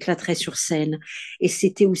s'éclaterait sur scène. Et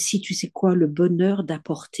c'était aussi, tu sais quoi, le bonheur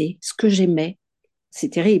d'apporter ce que j'aimais. C'est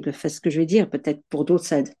terrible, enfin, ce que je vais dire. Peut-être pour d'autres,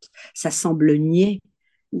 ça semble niais,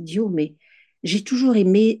 idiot, mais j'ai toujours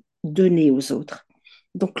aimé donner aux autres.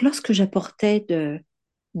 Donc, lorsque j'apportais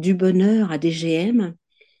du bonheur à des GM,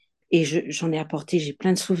 et j'en ai apporté, j'ai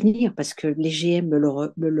plein de souvenirs parce que les GM me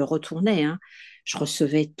le retournaient, hein. Je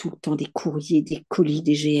recevais tout le temps des courriers, des colis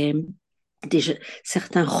des GM. Des,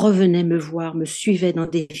 certains revenaient me voir, me suivaient dans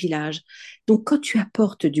des villages. Donc, quand tu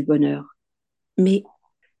apportes du bonheur, mais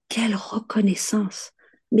quelle reconnaissance!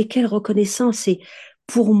 Mais quelle reconnaissance! Et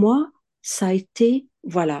pour moi, ça a été,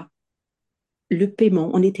 voilà, le paiement.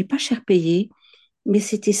 On n'était pas cher payé, mais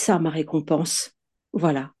c'était ça ma récompense.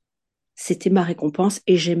 Voilà, c'était ma récompense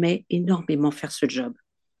et j'aimais énormément faire ce job.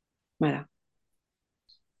 Voilà.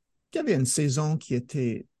 Il y avait une saison qui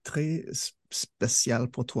était très spéciale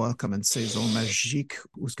pour toi, comme une saison magique,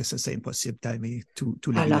 ou est-ce que ça, c'est impossible d'aimer tous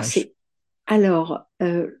les Alors, villages?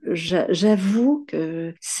 j'avoue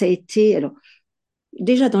que ça a été, alors,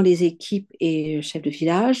 déjà dans les équipes et chef de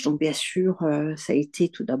village, donc bien sûr, ça a été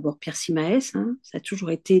tout d'abord Pierre Simaès, hein, ça a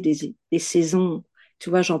toujours été des saisons, tu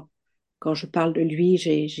vois, quand je parle de lui,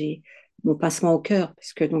 j'ai mon pincement au cœur,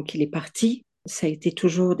 parce que donc il est parti. Ça a été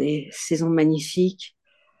toujours des saisons magnifiques.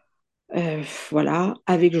 Voilà,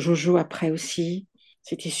 avec Jojo après aussi,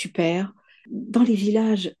 c'était super. Dans les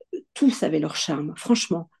villages, tous avaient leur charme,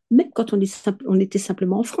 franchement. Même quand on était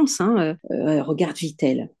simplement en France, hein, regarde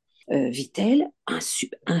Vitel. Vitel,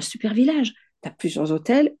 un super village. Tu as plusieurs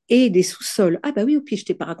hôtels et des sous-sols. Ah bah oui, au pire, je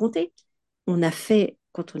t'ai pas raconté. On a fait,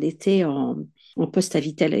 quand on était en poste à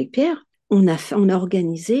Vitel avec Pierre, on a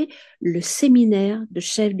organisé le séminaire de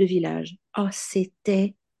chef de village. Oh,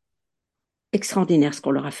 c'était extraordinaire ce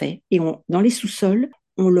qu'on leur a fait. Et dans les sous-sols,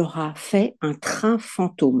 on leur a fait un train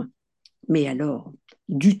fantôme. Mais alors,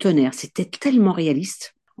 du tonnerre, c'était tellement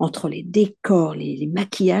réaliste. Entre les décors, les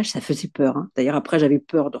maquillages, ça faisait peur, hein. D'ailleurs, après, j'avais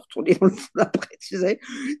peur de retourner dans le fond après, tu sais,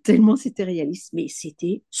 tellement c'était réaliste. Mais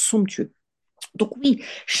c'était somptueux. Donc oui,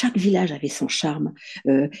 chaque village avait son charme.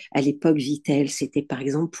 À l'époque, Vitel, c'était par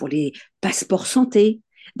exemple pour les passeports santé.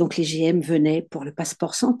 Donc les GM venaient pour le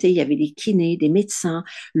passeport santé. Il y avait des kinés, des médecins,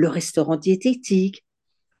 le restaurant diététique.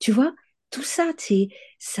 Tu vois, tout ça,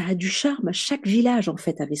 ça a du charme. Chaque village, en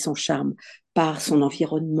fait, avait son charme par son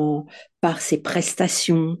environnement, par ses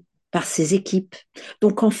prestations, par ses équipes.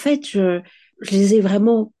 Donc en fait, je les ai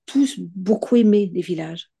vraiment tous beaucoup aimés, les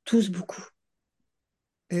villages. Tous beaucoup.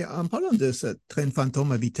 Et en parlant de ce train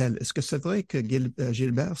fantôme à Vitel, est-ce que c'est vrai que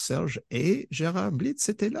Gilbert, Serge et Gérard Blitz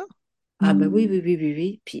étaient là? Ah bah oui, oui, oui, oui,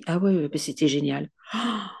 oui. Puis, ah ouais, ouais, mais c'était génial.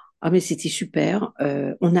 Ah mais c'était super.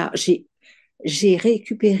 J'ai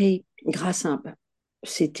récupéré grâce à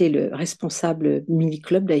c'était le responsable Mini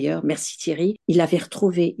Club d'ailleurs, merci Thierry. Il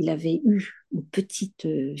avait eu une petite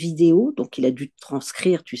vidéo, donc il a dû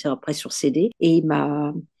transcrire, tu sais, après sur CD, et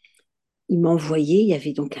il m'a envoyé, il y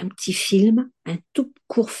avait donc un petit film, un tout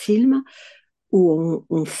court film où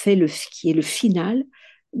on fait qui est le final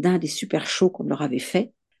d'un des super shows qu'on leur avait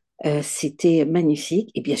fait. C'était magnifique.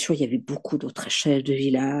 Et bien sûr, il y avait beaucoup d'autres chefs de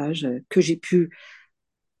village que j'ai pu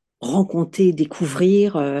rencontrer,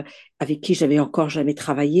 découvrir, avec qui j'avais encore jamais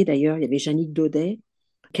travaillé. D'ailleurs, il y avait Jannick Daudet,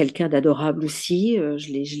 quelqu'un d'adorable aussi.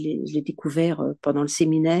 Je l'ai découvert pendant le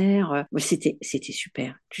séminaire. C'était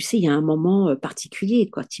super. Tu sais, il y a un moment particulier,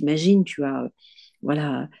 quoi. T'imagines, tu as,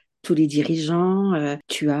 voilà, tous les dirigeants,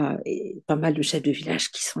 tu as pas mal de chefs de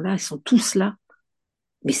village qui sont là, ils sont tous là.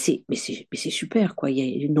 Mais c'est super, quoi. Il y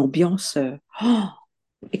a une ambiance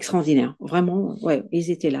extraordinaire. Vraiment, ouais,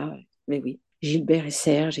 ils étaient là. Ouais. Mais oui, Gilbert et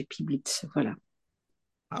Serge et puis Blitz, voilà.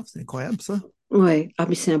 Ah, c'est incroyable, ça. Ouais, ah,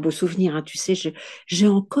 mais c'est un beau souvenir, hein. Tu sais, j'ai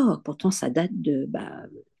encore, pourtant ça date de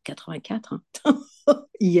 84, hein,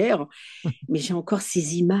 hier, mais j'ai encore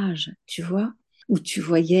ces images, tu vois, où tu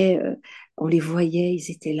voyais, on les voyait,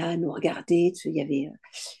 ils étaient là, à nous regarder. Il y avait,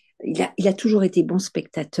 il a toujours été bon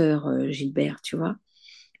spectateur, Gilbert, tu vois.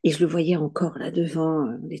 Et je le voyais encore là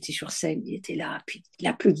devant, on était sur scène, il était là, puis il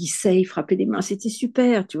applaudissait, il frappait des mains. C'était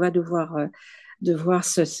super, tu vois, de voir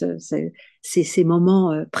ces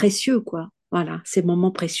moments précieux, quoi. Voilà, ces moments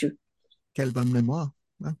précieux. Quelle bonne mémoire.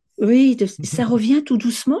 Hein? Oui, ça revient tout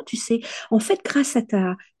doucement, tu sais. En fait, grâce à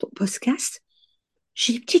ton podcast,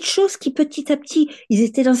 j'ai des petites choses qui petit à petit, ils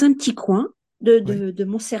étaient dans un petit coin Oui. de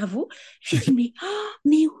mon cerveau. J'ai dit,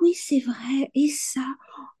 mais oui, c'est vrai. Et ça,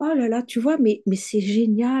 oh là là, tu vois, mais c'est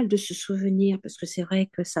génial de se souvenir parce que c'est vrai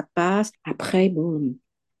que ça passe. Après, bon,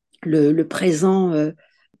 le présent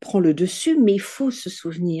prend le dessus, mais il faut se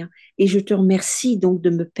souvenir. Et je te remercie donc de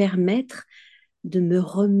me permettre de me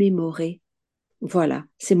remémorer, voilà,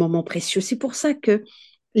 ces moments précieux. C'est pour ça que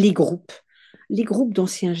les groupes, les groupes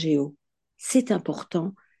d'anciens géos, c'est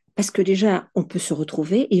important parce que déjà, on peut se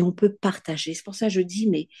retrouver et on peut partager. C'est pour ça que je dis,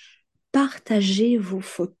 mais partagez vos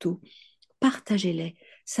photos, partagez-les.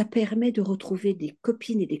 Ça permet de retrouver des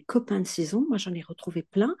copines et des copains de saison. Moi, j'en ai retrouvé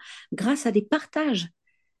plein grâce à des partages.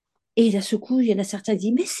 Et d'un seul coup, il y en a certains qui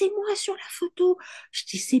disent, mais c'est moi sur la photo. Je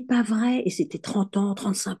dis, c'est pas vrai. Et c'était 30 ans,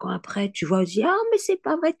 35 ans après. Tu vois, je dis, ah, mais c'est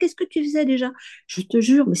pas vrai. Qu'est-ce que tu faisais déjà? Je te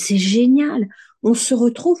jure, mais c'est génial. On se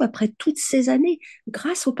retrouve après toutes ces années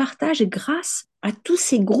grâce au partage et grâce à tous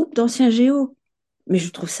ces groupes d'anciens géos. Mais je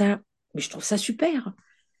trouve ça, mais je trouve ça super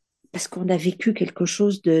parce qu'on a vécu quelque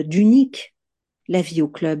chose d'unique, la vie au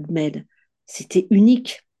Club Med. C'était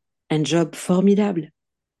unique. Un job formidable.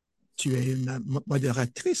 Tu es une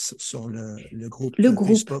modératrice sur le groupe Le groupe,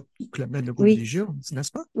 Facebook Club Med, le groupe des oui. Jeux, n'est-ce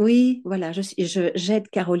pas? Oui, voilà, j'aide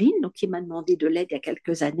Caroline, donc qui m'a demandé de l'aide il y a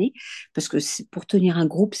quelques années, parce que pour tenir un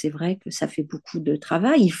groupe, c'est vrai que ça fait beaucoup de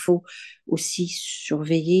travail. Il faut aussi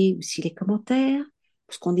surveiller aussi les commentaires,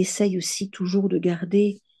 parce qu'on essaye aussi toujours de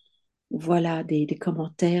garder, voilà, des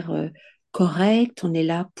commentaires corrects. On est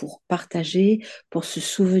là pour partager, pour se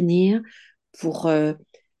souvenir, pour,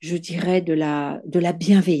 je dirais, de la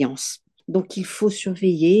bienveillance. Donc, il faut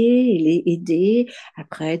surveiller et les aider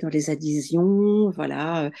après dans les adhésions,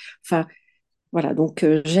 voilà. Enfin, voilà. Donc,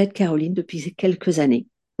 j'aide Caroline depuis quelques années.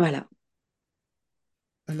 Voilà.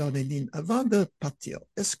 Alors, Nadine, avant de partir,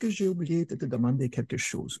 est-ce que j'ai oublié de te demander quelque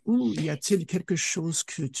chose? Ou y a-t-il quelque chose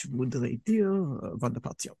que tu voudrais dire avant de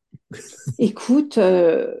partir? Écoute,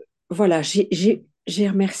 voilà, j'ai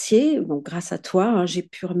remercié, donc grâce à toi, hein, j'ai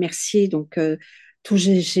pu remercier donc tous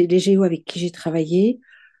les géos avec qui j'ai travaillé.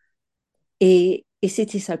 Et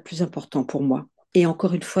c'était ça le plus important pour moi. Et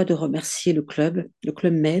encore une fois, de remercier le Club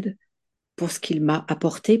Med, pour ce qu'il m'a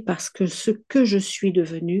apporté, parce que ce que je suis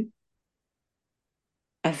devenue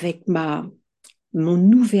avec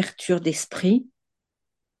mon ouverture d'esprit,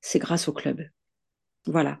 c'est grâce au club.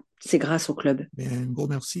 Voilà, c'est grâce au club. Bien, un gros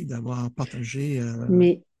merci d'avoir partagé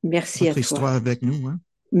Mais merci à votre toi. histoire avec nous. Hein?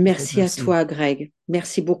 Un gros Merci à merci. toi, Greg.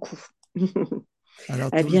 Merci beaucoup. Alors,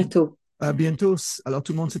 À bientôt. à bientôt. Alors,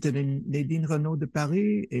 tout le monde, c'était Nadine Renaud de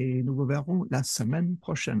Paris et nous vous verrons la semaine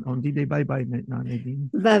prochaine. On dit des bye-bye maintenant, Nadine.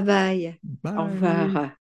 Bye bye. Au Bye.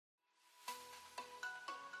 revoir.